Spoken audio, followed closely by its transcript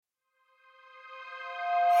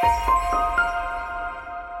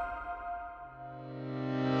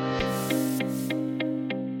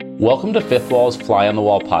Welcome to Fifth Wall's Fly on the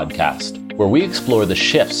Wall podcast, where we explore the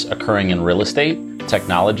shifts occurring in real estate,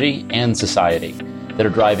 technology, and society that are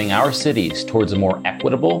driving our cities towards a more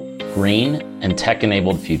equitable, green, and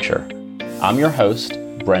tech-enabled future. I'm your host,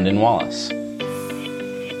 Brendan Wallace.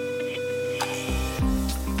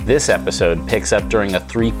 This episode picks up during a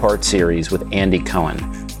three-part series with Andy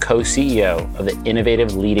Cohen, co-CEO of the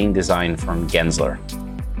innovative leading design firm Gensler.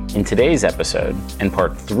 In today's episode, and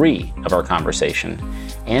part 3 of our conversation,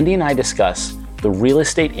 Andy and I discuss the real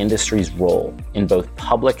estate industry's role in both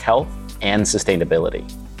public health and sustainability.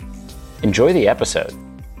 Enjoy the episode.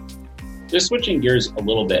 Just switching gears a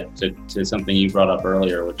little bit to something you brought up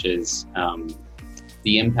earlier, which is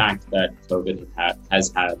the impact that COVID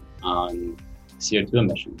has had on CO2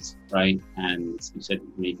 emissions, right? And you said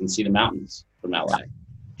you can see the mountains from LA.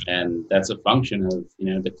 And that's a function of,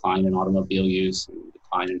 decline in automobile use and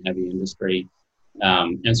decline in heavy industry.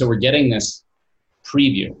 And so we're getting this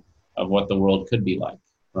preview of what the world could be like,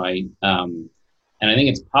 right? And I think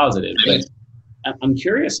it's positive, but I'm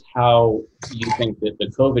curious how you think that the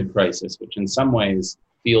COVID crisis, which in some ways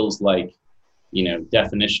feels like,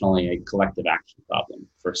 definitionally a collective action problem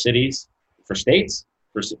for cities, for states,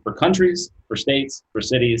 for countries, for states, for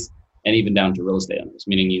cities, and even down to real estate owners,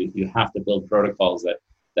 meaning you have to build protocols that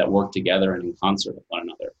work together and in concert with one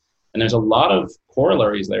another. And there's a lot of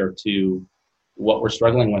corollaries there to what we're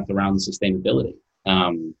struggling with around sustainability.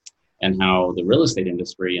 And how the real estate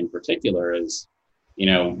industry in particular is,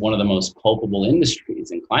 one of the most culpable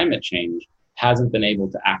industries in climate change, hasn't been able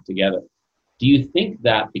to act together. Do you think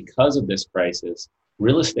that because of this crisis,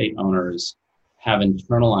 real estate owners have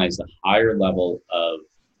internalized a higher level of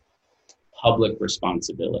public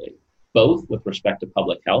responsibility, both with respect to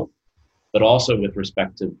public health, but also with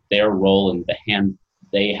respect to their role and the hand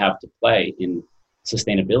they have to play in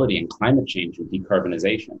sustainability and climate change and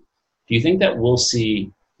decarbonization? Do you think that we'll see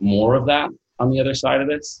more of that on the other side of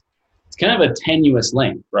this? It's kind of a tenuous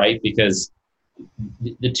link, right? Because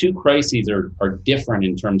the two crises are different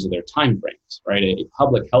in terms of their time frames, right? A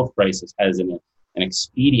public health crisis has an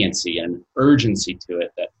expediency and an urgency to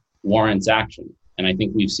it that warrants action. And I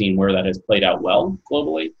think we've seen where that has played out well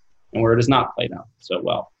globally and where it has not played out so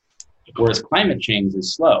well. Whereas climate change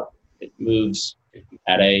is slow. It moves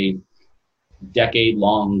at a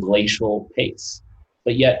decade-long glacial pace.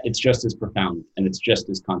 But yet it's just as profound and it's just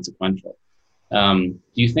as consequential. Do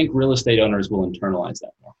you think real estate owners will internalize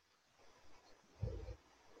that more?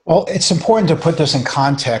 Well, it's important to put this in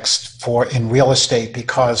context in real estate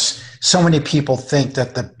because so many people think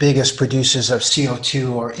that the biggest producers of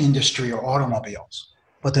CO2 are industry or automobiles.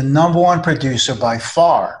 But the number one producer by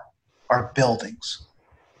far are buildings.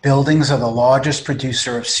 Buildings are the largest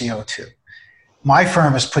producer of CO2. My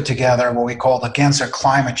firm has put together what we call the Gensler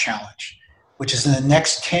Climate Challenge, which is in the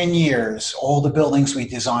next 10 years, all the buildings we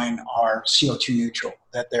design are CO2 neutral,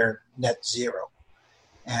 that they're net zero.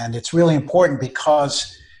 And it's really important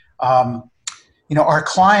because, our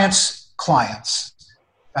clients,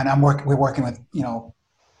 and we're working with,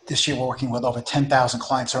 this year we're working with over 10,000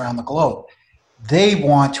 clients around the globe. They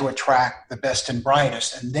want to attract the best and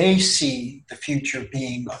brightest, and they see the future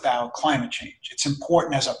being about climate change. It's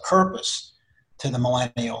important as a purpose to the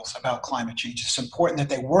millennials about climate change. It's important that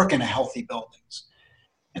they work in healthy buildings.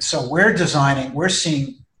 And so we're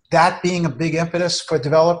seeing that being a big impetus for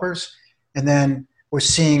developers. And then we're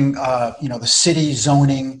seeing, the city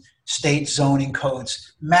zoning, state zoning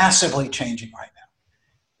codes massively changing right now.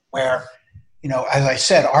 Where, as I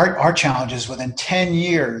said, our challenge is within 10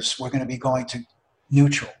 years, we're going to be going to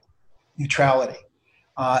neutrality.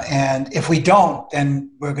 And if we don't,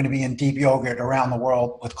 then we're going to be in deep yogurt around the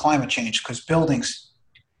world with climate change because buildings,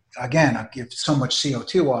 again, give so much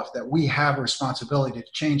CO2 off that we have a responsibility to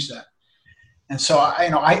change that. And so,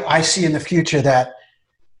 I see in the future that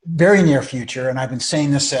very near future, and I've been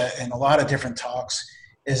saying this in a lot of different talks,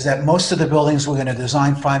 is that most of the buildings we're going to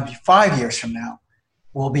design 5 years from now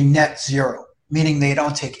will be net zero, meaning they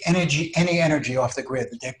don't take any energy off the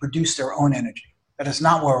grid, that they produce their own energy. That is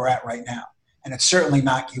not where we're at right now. And it's certainly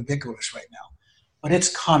not ubiquitous right now, but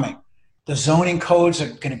it's coming. The zoning codes are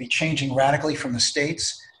going to be changing radically from the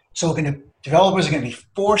states. So developers are going to be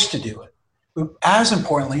forced to do it. But as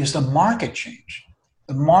importantly is the market change.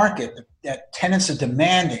 The market, that tenants are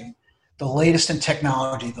demanding the latest in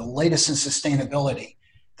technology, the latest in sustainability.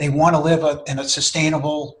 They want to live in a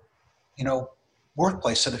sustainable,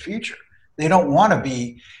 workplace of the future. They don't want to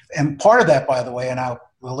be, and part of that, by the way, and I'll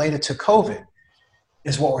relate it to COVID,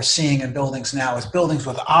 is what we're seeing in buildings now is buildings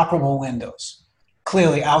with operable windows.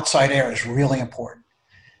 Clearly, outside air is really important.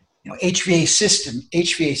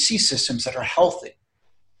 HVAC systems that are healthy,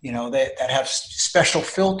 that have special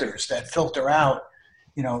filters that filter out,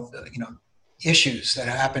 issues that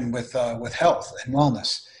happen with health and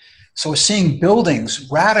wellness. So we're seeing buildings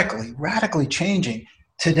radically changing.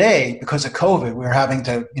 Today, because of COVID, we're having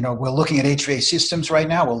to, we're looking at HVAC systems right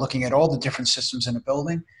now. We're looking at all the different systems in a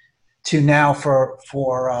building. To now for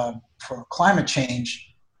climate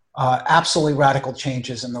change, absolutely radical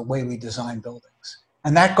changes in the way we design buildings,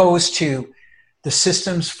 and that goes to the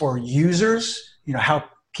systems for users. How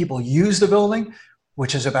people use the building,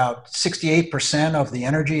 which is about 68% of the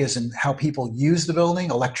energy is in how people use the building.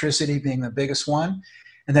 Electricity being the biggest one,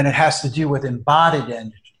 and then it has to do with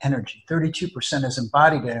embodied energy. 32% is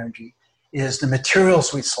embodied energy, is the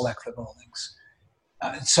materials we select for buildings.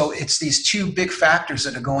 So it's these two big factors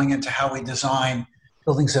that are going into how we design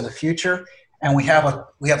buildings of the future. And we have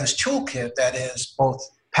this toolkit that is both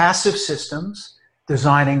passive systems,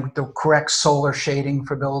 designing the correct solar shading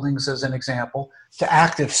for buildings as an example, to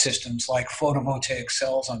active systems like photovoltaic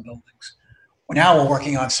cells on buildings. Now we're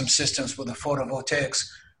working on some systems where the photovoltaics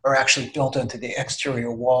are actually built into the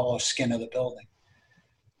exterior wall or skin of the building.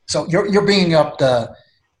 So you're bringing up the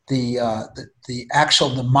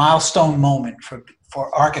milestone moment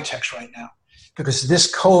for architects right now, because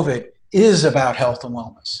this COVID is about health and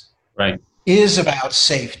wellness, right? Is about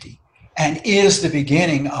safety, and is the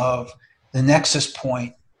beginning of the nexus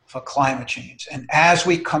point for climate change. And as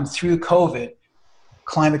we come through COVID,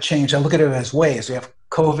 climate change, I look at it as waves. We have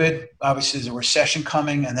COVID, obviously there's a recession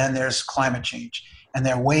coming, and then there's climate change. And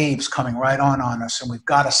there are waves coming right on us, and we've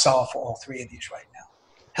got to solve for all three of these right now.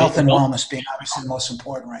 Health and wellness being obviously the most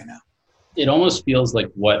important right now. It almost feels like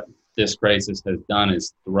what this crisis has done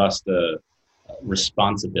is thrust a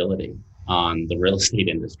responsibility on the real estate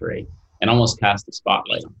industry and almost cast a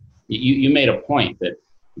spotlight. You made a point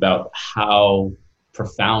about how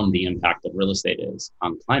profound the impact of real estate is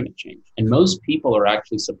on climate change. And most people are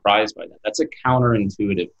actually surprised by that. That's a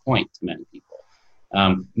counterintuitive point to many people.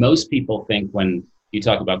 Most people think when you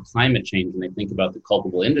talk about climate change and they think about the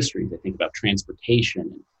culpable industries, they think about transportation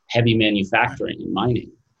and heavy manufacturing and mining.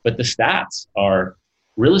 But the stats are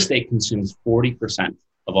real estate consumes 40%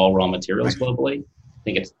 of all raw materials globally. I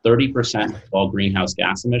think it's 30% of all greenhouse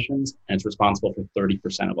gas emissions, and it's responsible for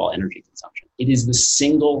 30% of all energy consumption. It is the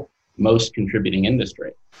single most contributing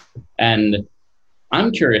industry. And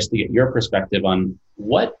I'm curious to get your perspective on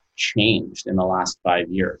what changed in the last 5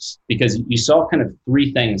 years, because you saw kind of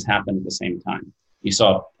three things happen at the same time. You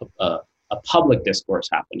saw a public discourse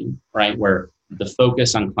happening, right, where the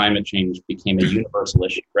focus on climate change became a universal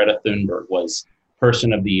issue. Greta Thunberg was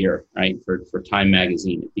Person of the Year, right, for Time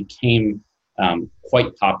Magazine. It became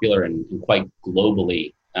quite popular and quite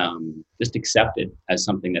globally just accepted as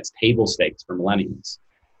something that's table stakes for millennials.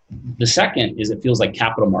 The second is it feels like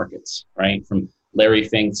capital markets, right, from Larry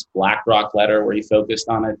Fink's BlackRock letter where he focused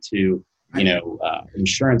on it to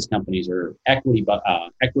insurance companies or equity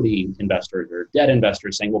investors or debt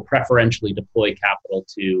investors saying we'll preferentially deploy capital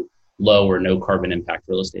to low or no carbon impact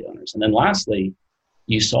real estate owners. And then lastly,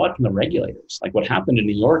 you saw it from the regulators. Like what happened in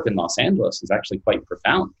New York and Los Angeles is actually quite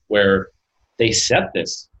profound, where they set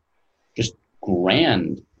this just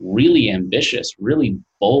grand, really ambitious, really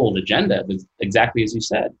bold agenda, exactly as you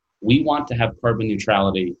said. We want to have carbon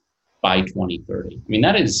neutrality by 2030. I mean,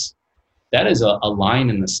 that is a line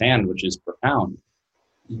in the sand, which is profound.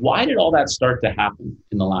 Why did all that start to happen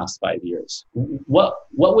in the last 5 years? What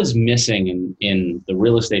was missing in the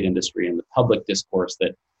real estate industry and the public discourse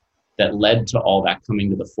that led to all that coming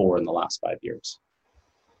to the fore in the last 5 years?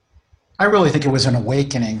 I really think it was an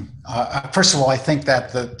awakening. First of all, I think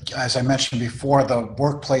that as I mentioned before, the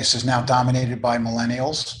workplace is now dominated by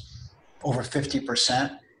millennials, over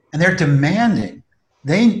 50%, and they're demanding.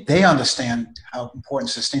 They understand how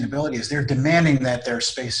important sustainability is. They're demanding that their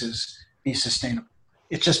spaces be sustainable.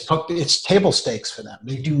 It's table stakes for them.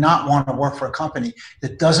 They do not want to work for a company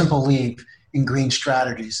that doesn't believe in green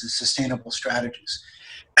strategies and sustainable strategies.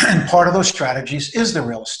 And part of those strategies is the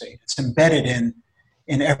real estate. It's embedded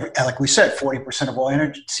in every, like we said, 40% of all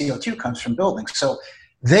energy CO2 comes from buildings. So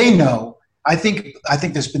they know. I think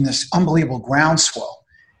there's been this unbelievable groundswell.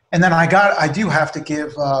 And then I do have to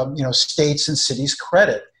give states and cities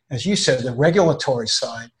credit. As you said, the regulatory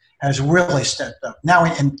side has really stepped up. Now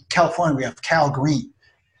in California, we have Cal Green.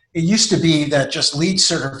 It used to be that just LEED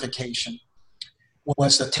certification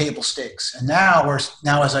was the table stakes. And now,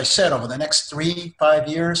 as I said, over the next 3-5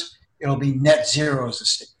 years, it'll be net zero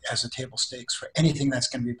as a table stakes for anything that's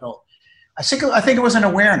going to be built. I think it was an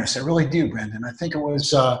awareness. I really do, Brendan. I think it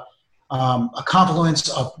was a confluence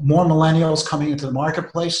of more millennials coming into the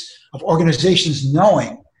marketplace, of organizations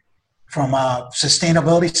knowing from a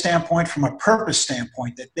sustainability standpoint, from a purpose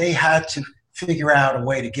standpoint, that they had to figure out a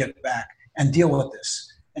way to give back and deal with this.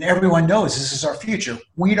 And everyone knows this is our future.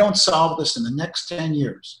 We don't solve this in the next 10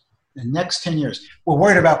 years. We're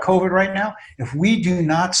worried about COVID right now. If we do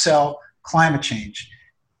not sell climate change,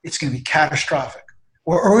 it's going to be catastrophic.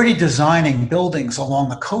 We're already designing buildings along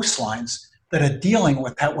the coastlines that are dealing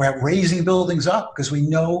with that. We're raising buildings up because we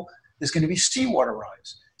know there's going to be seawater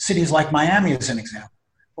rise. Cities like Miami is an example,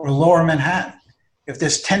 or Lower Manhattan. If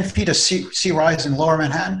there's 10 feet of sea rise in Lower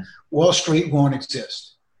Manhattan, Wall Street won't exist.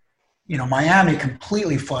 Miami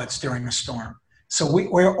completely floods during a storm. So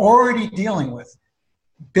we're already dealing with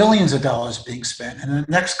billions of dollars being spent. And in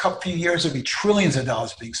the next few years, there'll be trillions of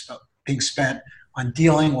dollars being spent on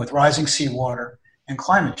dealing with rising seawater and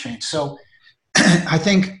climate change. So I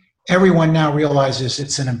think everyone now realizes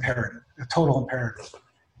it's an imperative, a total imperative.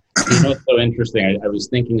 It's so interesting. I was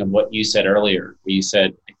thinking of what you said earlier, where you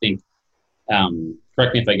said, I think,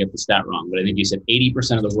 correct me if I get the stat wrong, but I think you said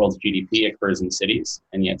 80% of the world's GDP occurs in cities,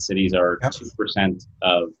 and yet cities are 2%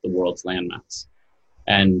 of the world's landmass.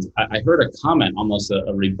 And I heard a comment, almost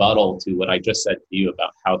a rebuttal to what I just said to you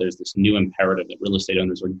about how there's this new imperative that real estate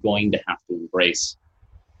owners are going to have to embrace,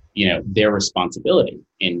 their responsibility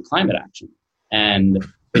in climate action. And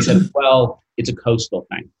they said, well, it's a coastal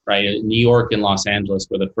thing, right? New York and Los Angeles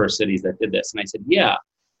were the first cities that did this. And I said, yeah,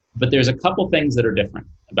 but there's a couple things that are different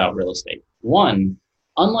about real estate. One,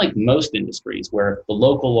 unlike most industries where if the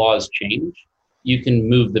local laws change, you can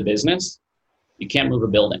move the business, you can't move a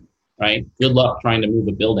building, right? Good luck trying to move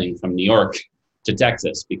a building from New York to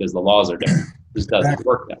Texas because the laws are different. It just doesn't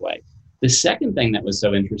work that way. The second thing that was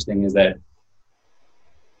so interesting is that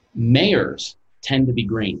mayors tend to be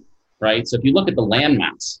green, right? So if you look at the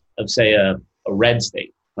landmass of, say, a red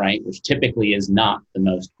state, right, which typically is not the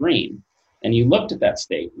most green, and you looked at that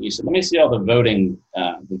state and you said, let me see all the voting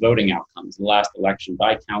outcomes, the last election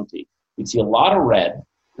by county, you'd see a lot of red,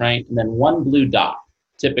 right, and then one blue dot,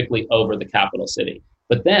 typically over the capital city.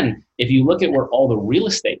 But then if you look at where all the real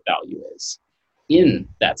estate value is in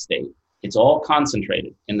that state, it's all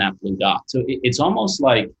concentrated in that blue dot. So it's almost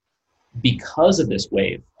like, because of this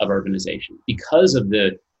wave of urbanization, because of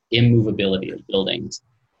the immovability of buildings,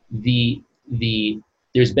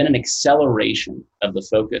 there's been an acceleration of the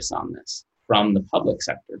focus on this from the public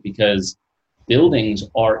sector, because buildings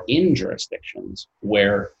are in jurisdictions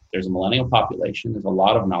where there's a millennial population, there's a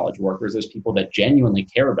lot of knowledge workers, there's people that genuinely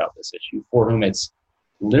care about this issue, for whom it's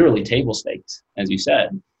literally table stakes, as you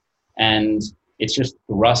said. And it's just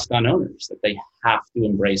thrust on owners that they have to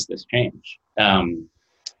embrace this change.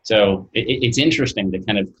 So it's interesting to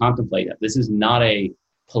kind of contemplate that. This is not a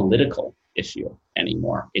political issue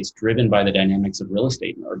anymore. It's driven by the dynamics of real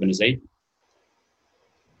estate and urbanization.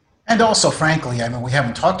 And also, frankly, we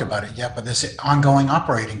haven't talked about it yet, but there's ongoing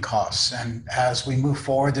operating costs. And as we move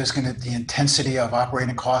forward, the intensity of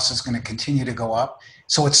operating costs is going to continue to go up.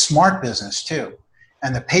 So it's smart business too.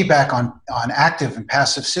 And the payback on active and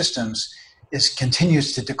passive systems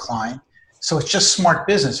continues to decline. So it's just smart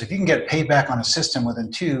business. If you can get payback on a system within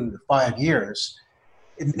 2 to 5 years,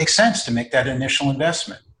 it makes sense to make that initial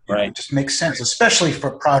investment. Right. It just makes sense, especially for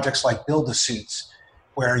projects like build-to-suits,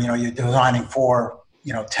 where you're designing for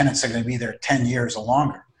tenants that are going to be there 10 years or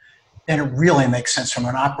longer. Then it really makes sense from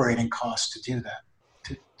an operating cost to do that.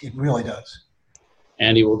 It really does.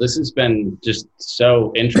 Andy, well, this has been just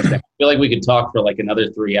so interesting. I feel like we could talk for like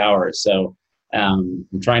another 3 hours. So I'm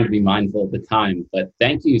trying to be mindful of the time, but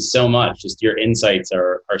thank you so much. Just your insights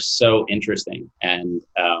are so interesting and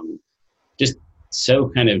just so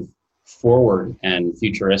kind of forward and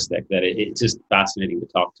futuristic that it's just fascinating to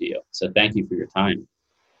talk to you. So thank you for your time.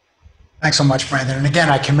 Thanks so much, Brandon. And again,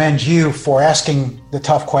 I commend you for asking the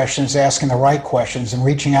tough questions, asking the right questions, and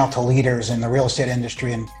reaching out to leaders in the real estate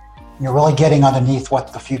industry, and you're really getting underneath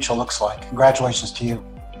what the future looks like. Congratulations to you.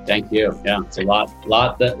 Thank you. Yeah, it's a lot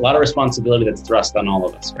of responsibility that's thrust on all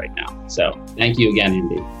of us right now. So thank you again,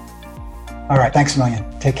 Andy. All right. Thanks a million.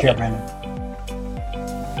 Take care, Brandon.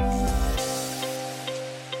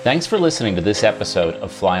 Thanks for listening to this episode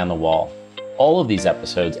of Fly on the Wall. All of these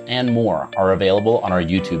episodes and more are available on our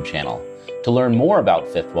YouTube channel. To learn more about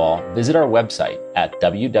Fifth Wall, visit our website at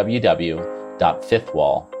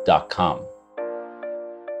www.fifthwall.com.